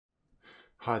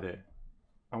Hi there.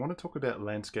 I want to talk about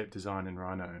landscape design in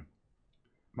Rhino.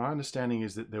 My understanding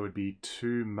is that there would be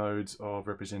two modes of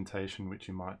representation which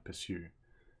you might pursue: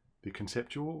 the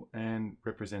conceptual and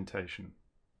representation.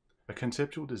 A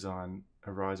conceptual design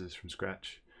arises from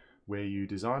scratch, where you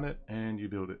design it and you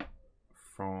build it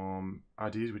from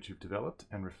ideas which you've developed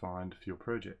and refined for your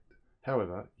project.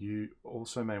 However, you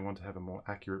also may want to have a more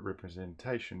accurate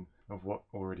representation of what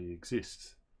already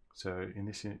exists. So in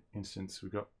this instance,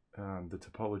 we've got the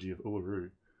topology of Uluru,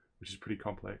 which is pretty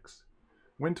complex.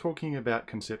 When talking about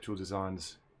conceptual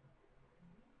designs,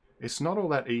 it's not all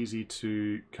that easy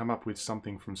to come up with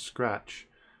something from scratch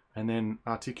and then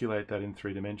articulate that in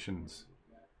 3 dimensions.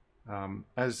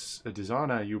 As a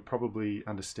designer, you'll probably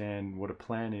understand what a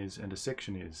plan is and a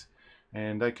section is,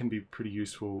 and they can be pretty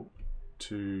useful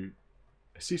to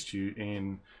assist you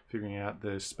in figuring out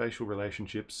the spatial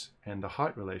relationships and the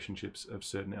height relationships of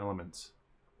certain elements.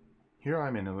 Here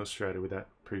I'm in Illustrator with that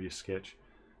previous sketch,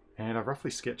 and I've roughly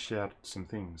sketched out some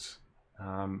things.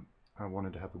 I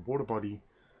wanted to have a water body,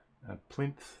 a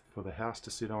plinth for the house to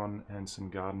sit on, and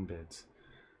some garden beds.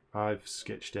 I've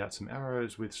sketched out some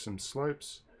arrows with some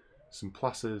slopes, some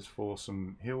pluses for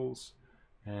some hills,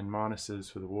 and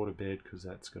minuses for the water bed because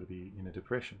that's got to be in a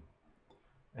depression.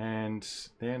 And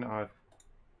then I've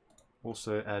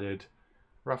also added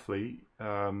roughly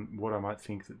what I might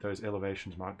think that those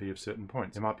elevations might be of certain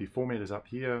points. It might be 4 meters up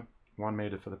here, 1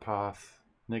 meter for the path,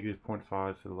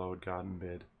 -0.5 for the lowered garden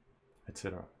bed,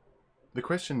 etc. The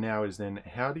question now is then,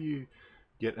 how do you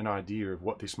get an idea of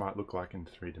what this might look like in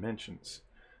 3 dimensions,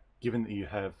 given that you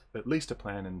have at least a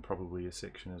plan and probably a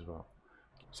section as well?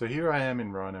 So here I am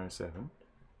in Rhino 7,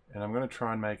 and I'm going to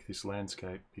try and make this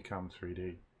landscape become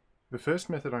 3D. The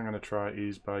first method I'm going to try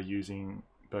is by using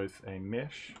both a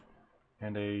mesh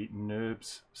and a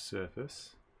NURBS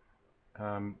surface,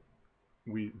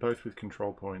 both with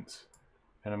control points,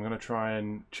 and I'm going to try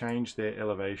and change their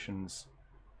elevations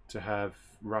to have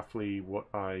roughly what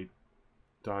I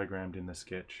diagrammed in the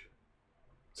sketch.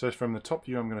 So from the top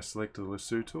view, I'm going to select the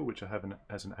lasso tool, which I have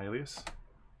as an alias.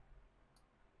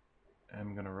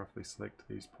 I'm going to roughly select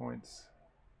these points,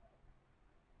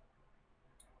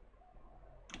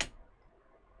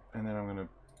 and then I'm going to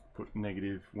put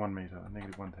 -1 meter,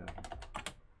 -1000.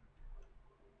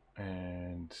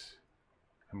 And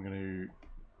I'm going to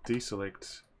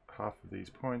deselect half of these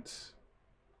points,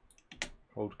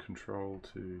 hold control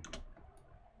to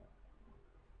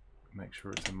make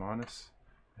sure it's a minus,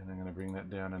 and I'm going to bring that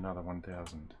down another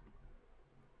 1000.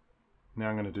 Now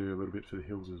I'm going to do a little bit for the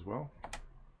hills as well.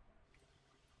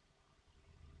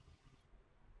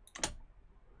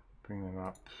 Bring them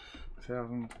up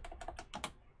 1000,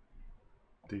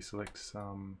 deselect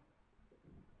some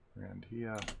around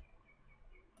here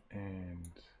and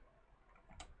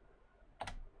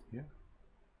here,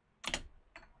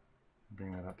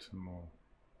 bring that up some more.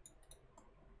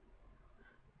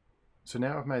 So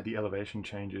now I've made the elevation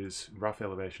changes, rough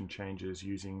elevation changes,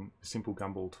 using the simple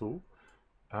gumball tool.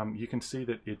 You can see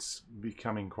that it's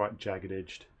becoming quite jagged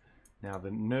edged. Now the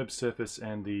NURBS surface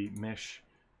and the mesh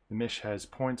has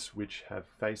points which have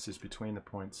faces between the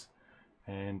points,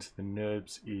 and the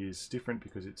NURBS is different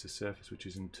because it's a surface which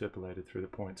is interpolated through the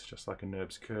points, just like a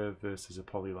NURBS curve versus a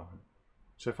polyline.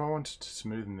 So if I wanted to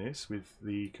smoothen this with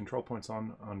the control points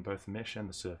on both the mesh and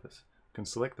the surface, I can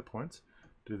select the points,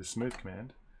 do the smooth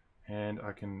command, and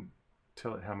I can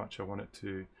tell it how much I want it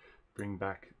to bring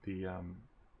back the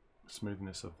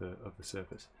smoothness of the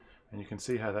surface. And you can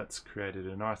see how that's created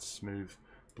a nice smooth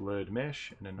blurred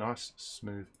mesh and a nice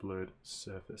smooth blurred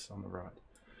surface on the right.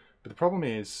 But the problem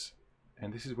is,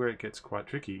 and this is where it gets quite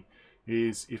tricky,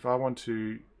 is if I want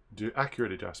to do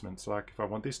accurate adjustments, like if I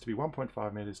want this to be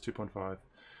 1.5 meters, 2.5,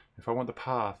 if I want the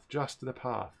path, just the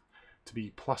path, to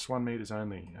be +1 meters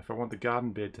only, if I want the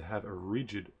garden bed to have a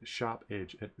rigid, sharp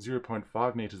edge at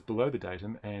 0.5 meters below the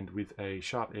datum and with a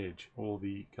sharp edge, or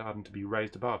the garden to be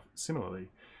raised above, similarly,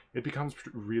 it becomes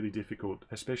really difficult,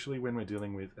 especially when we're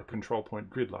dealing with a control point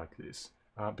grid like this,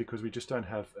 because we just don't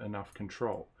have enough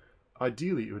control.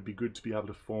 Ideally, it would be good to be able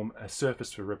to form a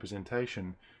surface for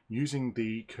representation using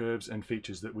the curves and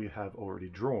features that we have already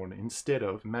drawn, instead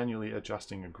of manually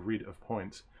adjusting a grid of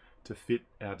points to fit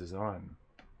our design.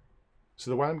 So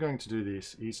the way I'm going to do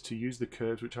this is to use the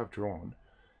curves which I've drawn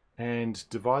and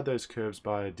divide those curves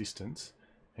by a distance,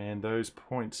 and those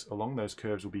points along those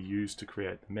curves will be used to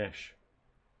create the mesh.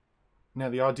 Now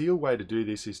the ideal way to do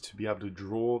this is to be able to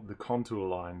draw the contour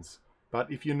lines,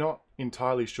 but if you're not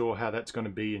entirely sure how that's going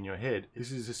to be in your head,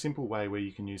 this is a simple way where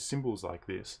you can use symbols like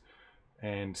this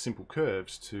and simple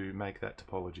curves to make that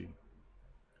topology.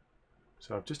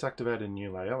 So I've just activated a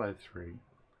new layer, layer 3,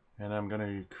 and I'm going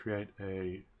to create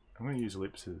a I'm going to use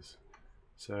ellipses.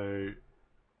 So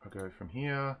I'll go from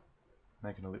here,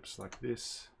 make an ellipse like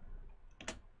this,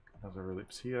 another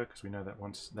ellipse here, because we know that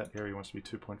that area wants to be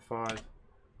 2.5,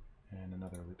 and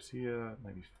another ellipse here,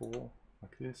 maybe 4,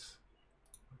 like this.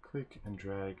 Click and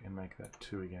drag and make that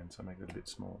 2 again, so I make that a bit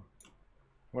small.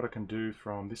 What I can do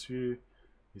from this view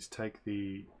is take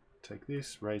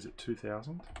this, raise it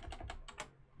 2000,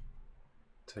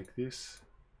 take this,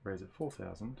 raise it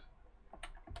 4000,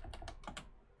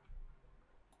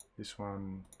 this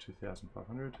one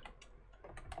 2500,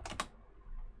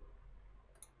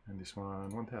 and this one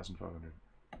 1500.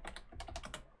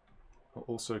 I'll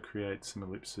also create some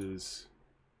ellipses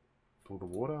for the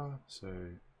water,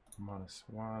 so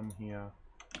 -1 here,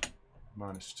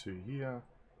 -2 here,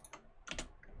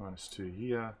 -2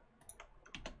 here,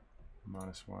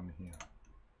 -1 here.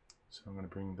 So I'm going to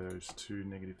bring those two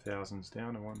negative thousands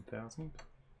down to 1000,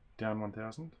 down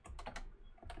 1000,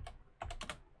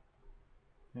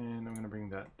 and I'm going to bring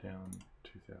that down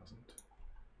 2000.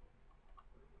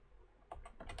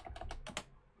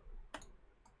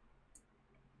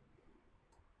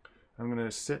 I'm going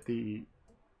to set the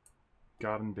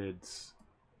garden beds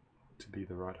to be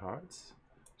the right heights.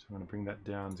 So I'm going to bring that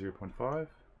down 0.5.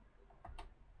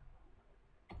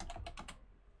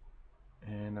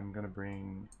 And I'm going to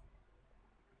bring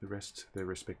the rest to their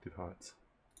respective heights.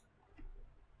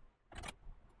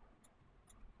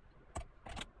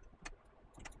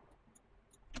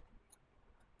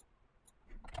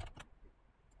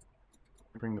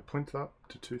 Bring the plinth up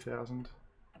to 2000.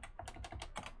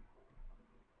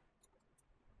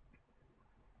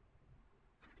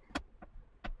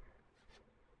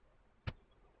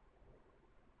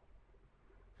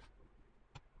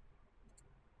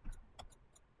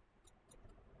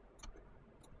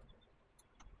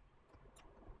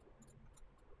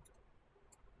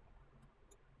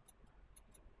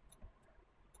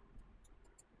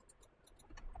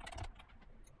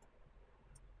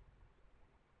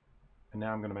 And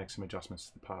now I'm going to make some adjustments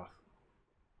to the path.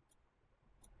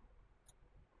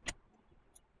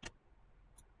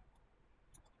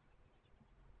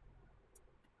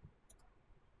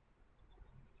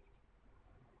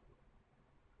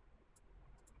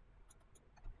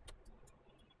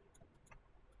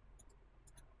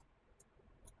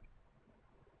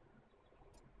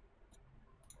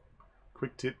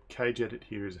 Quick tip, Cage Edit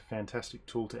here is a fantastic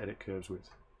tool to edit curves with.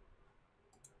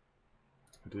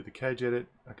 I do the Cage Edit,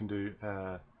 I can do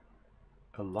a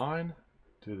line,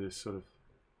 do this sort of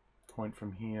point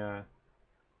from here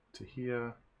to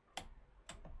here,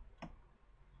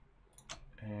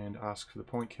 and ask for the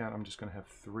point count. I'm just going to have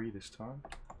 3 this time.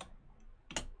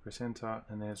 Press enter,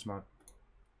 and there's my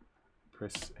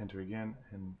press enter again,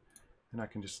 and then I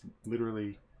can just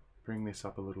literally bring this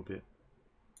up a little bit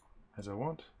as I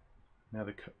want. Now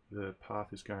the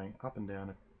path is going up and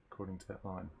down according to that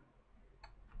line.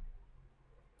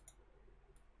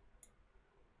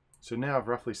 So now I've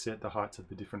roughly set the heights of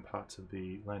the different parts of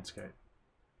the landscape.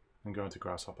 And go into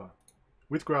Grasshopper.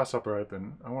 With Grasshopper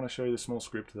open, I want to show you the small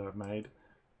script that I've made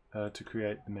to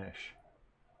create the mesh.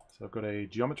 So I've got a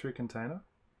geometry container,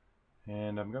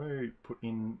 and I'm going to put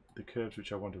in the curves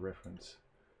which I want to reference.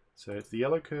 So it's the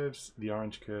yellow curves, the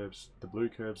orange curves, the blue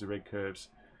curves, the red curves,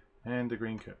 and the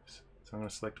green curves. So I'm going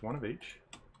to select one of each,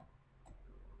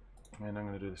 and I'm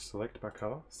going to do the select by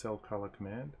color, cell color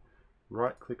command,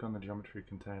 right click on the geometry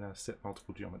container, set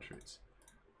multiple geometries.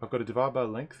 I've got a divide by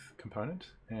length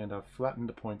component, and I've flattened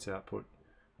the points output.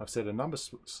 I've set a number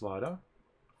slider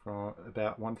from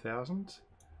about 1000,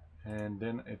 and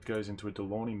then it goes into a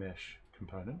Delaunay mesh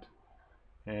component,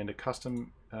 and a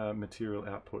custom material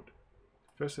output.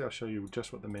 Firstly, I'll show you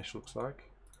just what the mesh looks like.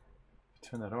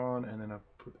 Turn that on, and then I'll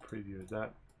put the preview of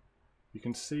that. You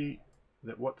can see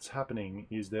that what's happening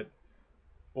is that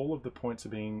all of the points are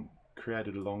being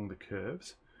created along the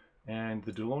curves, and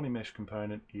the Delaunay mesh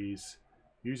component is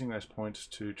using those points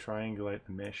to triangulate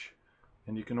the mesh,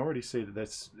 and you can already see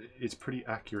that it's pretty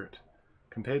accurate.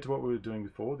 Compared to what we were doing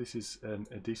before, this is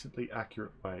a decently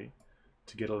accurate way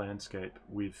to get a landscape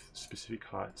with specific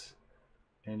heights.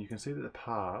 And you can see that the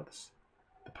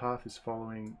path is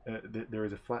following, there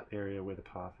is a flat area where the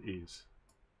path is.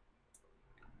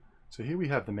 So here we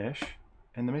have the mesh,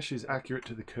 and the mesh is accurate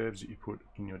to the curves that you put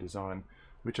in your design,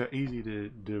 which are easy to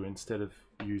do instead of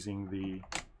using the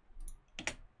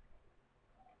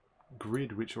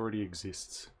grid which already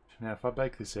exists. Now if I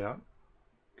bake this out,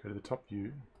 go to the top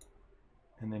view,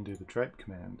 and then do the drape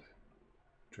command,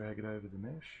 drag it over the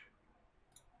mesh,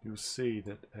 you'll see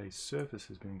that a surface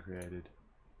has been created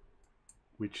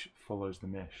which follows the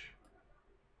mesh.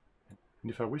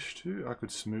 And if I wish to, I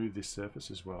could smooth this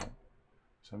surface as well.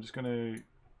 So I'm just going to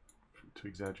to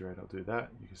exaggerate, I'll do that.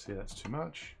 You can see that's too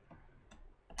much.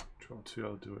 Control 2,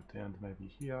 I'll do it down to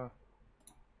maybe here.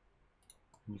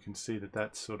 And you can see that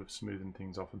that's sort of smoothing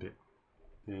things off a bit.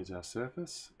 There's our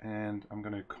surface, and I'm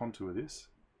going to contour this.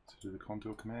 So do the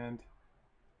contour command,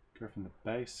 go from the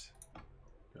base,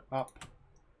 go up,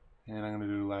 and I'm going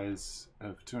to do layers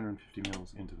of 250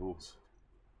 mils intervals.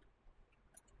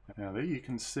 Now there you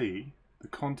can see the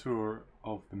contour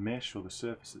of the mesh or the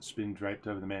surface that's been draped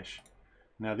over the mesh.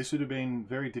 Now this would have been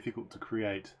very difficult to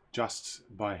create just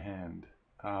by hand.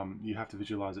 You have to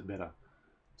visualize it better.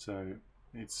 So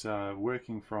it's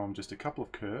working from just a couple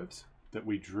of curves that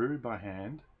we drew by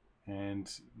hand,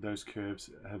 and those curves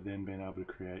have then been able to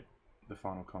create the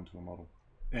final contour model.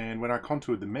 And when I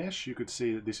contoured the mesh, you could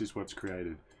see that this is what's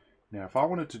created. Now if I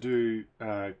wanted to do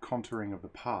contouring of the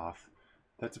path,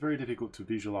 that's very difficult to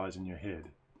visualize in your head.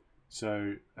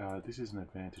 So this is an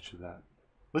advantage of that.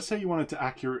 Let's say you wanted to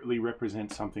accurately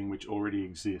represent something which already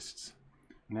exists.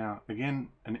 Now again,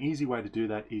 an easy way to do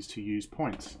that is to use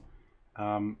points.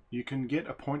 You can get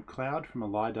a point cloud from a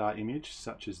LiDAR image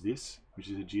such as this, which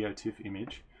is a GeoTIFF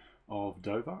image of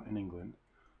Dover in England.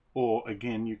 Or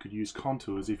again, you could use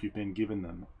contours if you've been given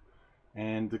them.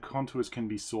 And the contours can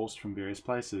be sourced from various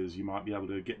places. You might be able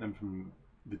to get them from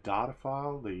the data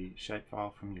file, the shape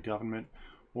file from your government,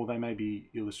 or they may be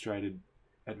illustrated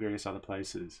at various other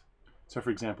places. So for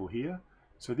example here,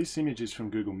 so this image is from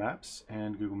Google Maps,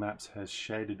 and Google Maps has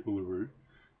shaded Uluru,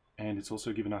 and it's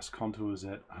also given us contours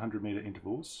at 100-meter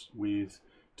intervals with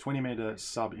 20-meter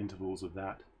sub-intervals of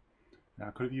that. Now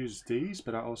I could have used these,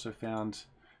 but I also found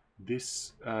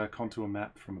this contour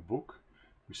map from a book,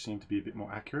 which seemed to be a bit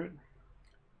more accurate.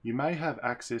 You may have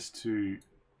access to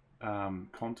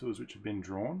contours which have been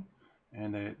drawn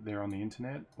and they're on the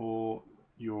internet, or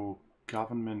your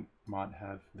government might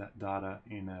have that data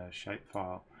in a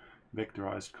shapefile,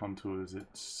 vectorized contours at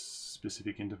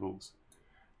specific intervals.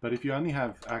 But if you only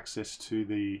have access to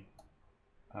the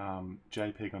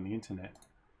JPEG on the internet,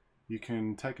 you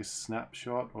can take a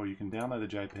snapshot, or you can download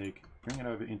the JPEG, bring it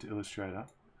over into Illustrator,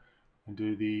 and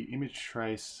do the image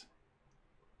trace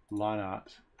line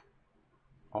art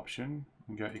option,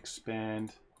 and go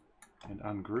expand and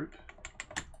ungroup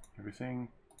everything,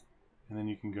 and then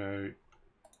you can go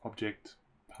object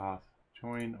path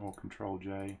join or Control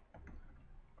J,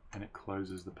 and it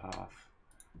closes the path.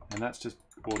 And that's just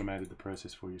automated the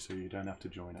process for you, so you don't have to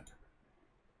join it.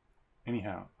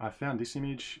 Anyhow, I found this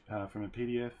image from a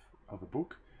PDF of a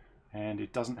book, and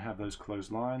it doesn't have those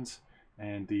closed lines,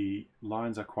 and the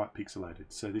lines are quite pixelated,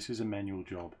 so this is a manual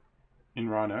job. In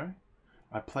Rhino,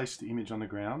 I placed the image on the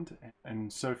ground,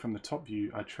 and so from the top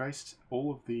view I traced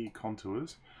all of the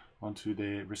contours onto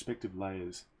their respective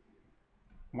layers.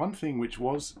 One thing which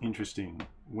was interesting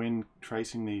when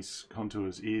tracing these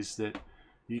contours is that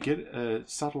you get a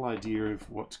subtle idea of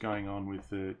what's going on with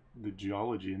the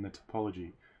geology and the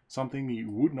topology, something you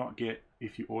would not get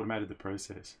if you automated the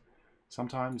process.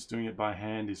 Sometimes doing it by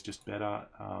hand is just better,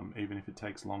 even if it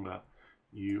takes longer.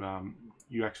 You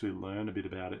actually learn a bit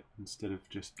about it instead of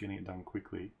just getting it done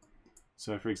quickly.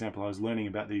 So for example, I was learning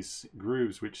about these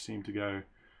grooves which seem to go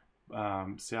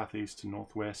southeast to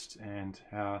northwest, and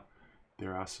how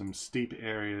there are some steep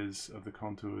areas of the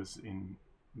contours in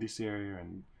this area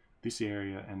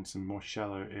and some more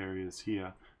shallow areas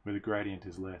here where the gradient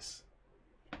is less.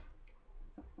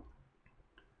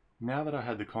 Now that I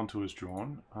had the contours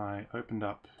drawn, I opened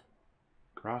up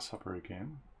Grasshopper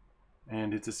again,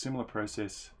 and it's a similar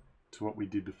process to what we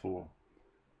did before.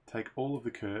 Take all of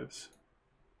the curves,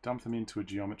 dump them into a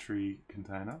geometry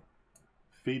container,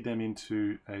 feed them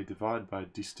into a divide by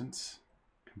distance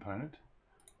component,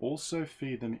 also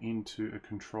feed them into a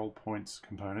control points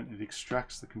component. It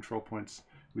extracts the control points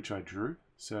which I drew.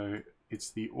 So it's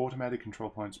the automatic control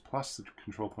points plus the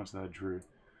control points that I drew.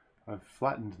 I've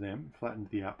flattened them, flattened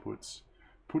the outputs,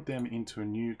 put them into a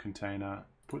new container,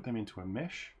 put them into a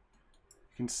mesh.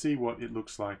 You can see what it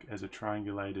looks like as a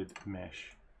triangulated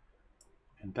mesh.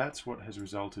 And that's what has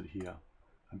resulted here.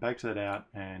 I baked that out,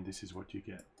 and this is what you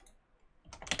get.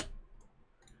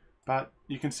 But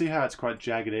you can see how it's quite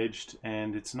jagged edged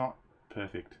and it's not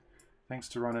perfect. Thanks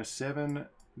to Rhino 7,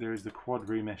 there is the quad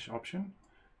remesh option,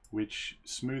 which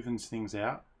smoothens things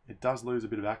out. It does lose a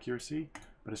bit of accuracy,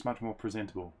 but it's much more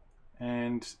presentable.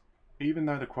 And even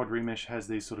though the quad remesh has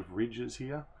these sort of ridges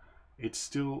here, it's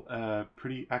still a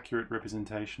pretty accurate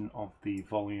representation of the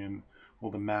volume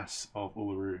or the mass of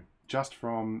Uluru, just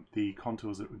from the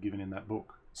contours that were given in that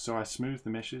book. So I smoothed the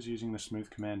meshes using the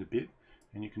smooth command a bit,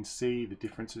 and you can see the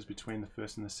differences between the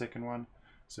first and the second one.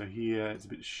 So here it's a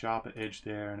bit sharper edge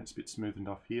there, and it's a bit smoothened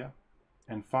off here.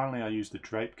 And finally I used the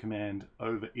drape command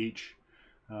over each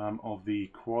of the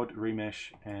quad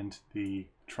remesh and the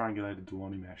triangulated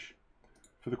Delaunay mesh.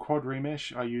 For the quad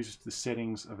remesh, I used the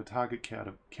settings of a target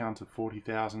count of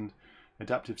 40,000,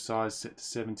 adaptive size set to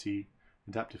 70,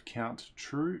 adaptive count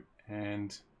true,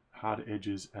 and hard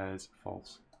edges as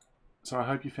false. So I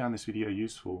hope you found this video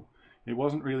useful. It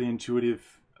wasn't really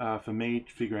intuitive for me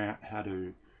figuring out how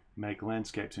to make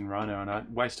landscapes in Rhino, and I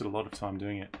wasted a lot of time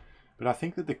doing it. But I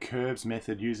think that the curves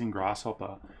method using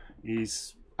Grasshopper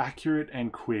is accurate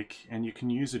and quick, and you can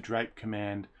use a drape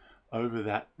command over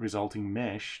that resulting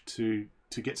mesh to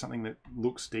get something that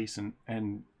looks decent,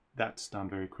 and that's done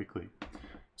very quickly.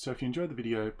 So if you enjoyed the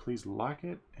video, please like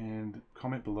it and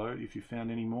comment below if you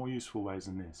found any more useful ways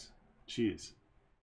than this. Cheers.